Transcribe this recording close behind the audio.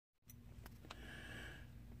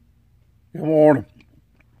Good morning.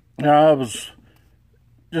 I was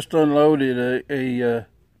just unloaded. A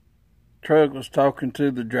truck was talking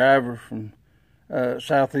to the driver from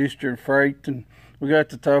Southeastern Freight, and we got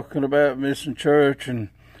to talking about missing church. And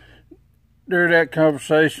during that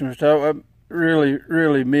conversation, I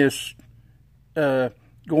really missed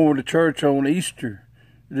going to church on Easter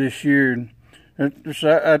this year. And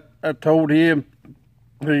so I told him,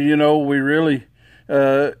 we really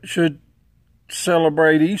should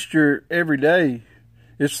celebrate Easter every day.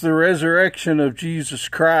 It's the resurrection of Jesus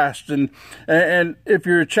Christ, and if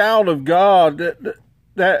you're a child of God,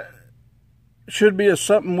 that should be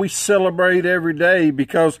something we celebrate every day,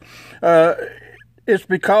 because it's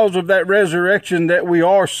because of that resurrection that we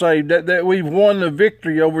are saved, that we've won the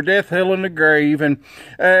victory over death, hell, and the grave, and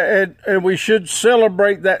we should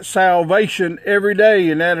celebrate that salvation every day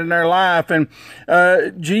and that in our life. And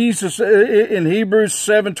Jesus in Hebrews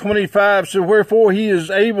 7:25 said, "Wherefore he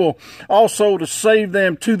is able also to save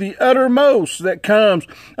them to the uttermost that comes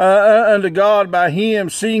unto God by him,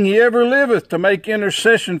 seeing he ever liveth to make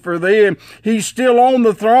intercession for them." He's still on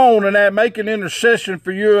the throne and that making intercession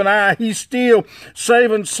for you and I. He's still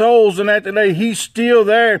saving souls, and that today he's still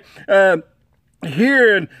there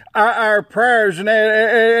hearing our prayers. And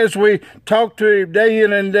as we talk to him day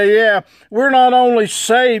in and day out, we're not only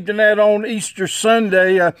saved in that on Easter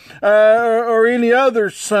Sunday or any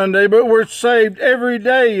other Sunday, but we're saved every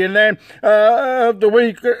day in that of the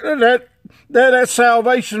week. That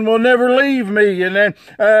salvation will never leave me, and then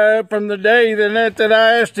from the day that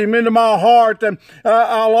I asked him into my heart,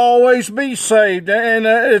 I'll always be saved. And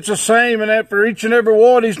it's the same, and that for each and every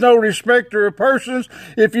one, he's no respecter of persons.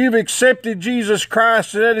 If you've accepted Jesus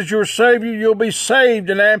Christ that is your Savior, you'll be saved,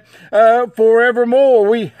 and that forevermore.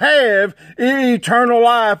 We have eternal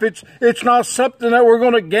life. It's not something that we're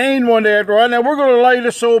going to gain one day after. Right now, we're going to lay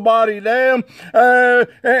this old body down,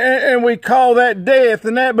 and we call that death,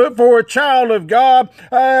 and that. But for a child of God,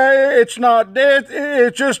 it's not death.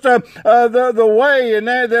 It's just the way, and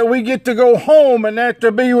that we get to go home, and that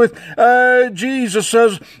to be with Jesus.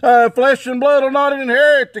 Says flesh and blood will not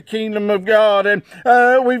inherit the kingdom of God, and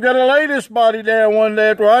we've got to lay this body down one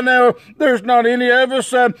day. Right now, there's not any of us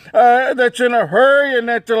that's in a hurry and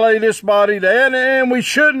that to lay this body down, and we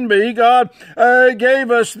shouldn't be. God gave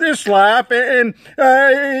us this life, and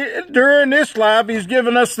during this life, he's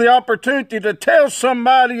given us the opportunity to tell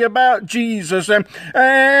somebody about Jesus,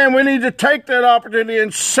 and we need to take that opportunity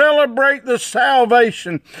and celebrate the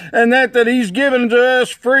salvation and that he's given to us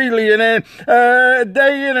freely, and then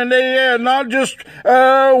day in and day out, not just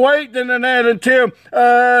waiting in that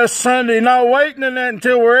until Sunday, not waiting in that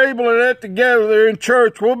until we're able to get together there in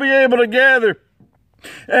church. We'll be able to gather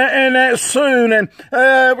and that soon, and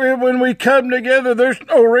when we come together, there's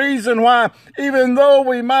no reason why, even though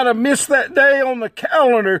we might have missed that day on the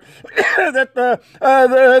calendar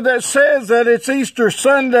that says that it's Easter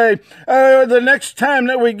Sunday, the next time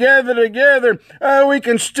that we gather together, we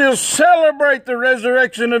can still celebrate the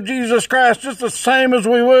resurrection of Jesus Christ just the same as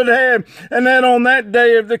we would have, and that on that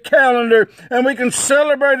day of the calendar, and we can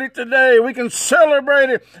celebrate it today. We can celebrate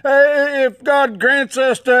it if God grants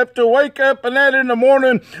us to wake up and that in the morning,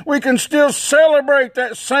 we can still celebrate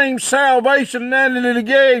that same salvation that he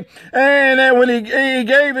gave, and that when he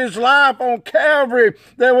gave his life on Calvary,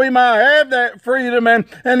 that we might have that freedom.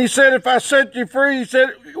 And he said, if I set you free, he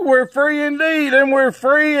said, we're free indeed, and we're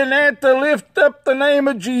free in that to lift up the name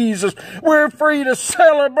of Jesus. We're free to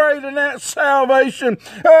celebrate in that salvation.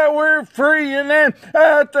 We're free in that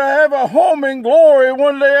to have a home in glory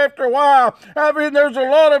one day after a while. I mean, there's a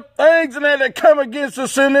lot of things in that come against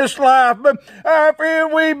us in this life, but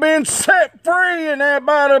we've been set free in that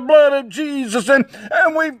by the blood of Jesus, and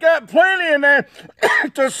we've got plenty in that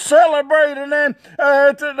to celebrate in that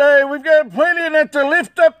today. We've got plenty in that to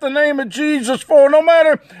lift up the name of Jesus for. No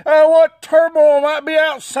matter what turmoil might be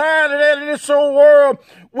outside of that in this old world,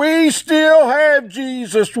 we still have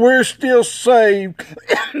Jesus. We're still saved.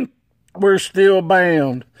 We're still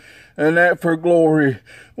bound, and that for glory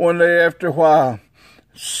one day after a while.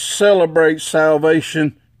 Celebrate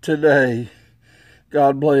salvation today.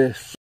 God bless.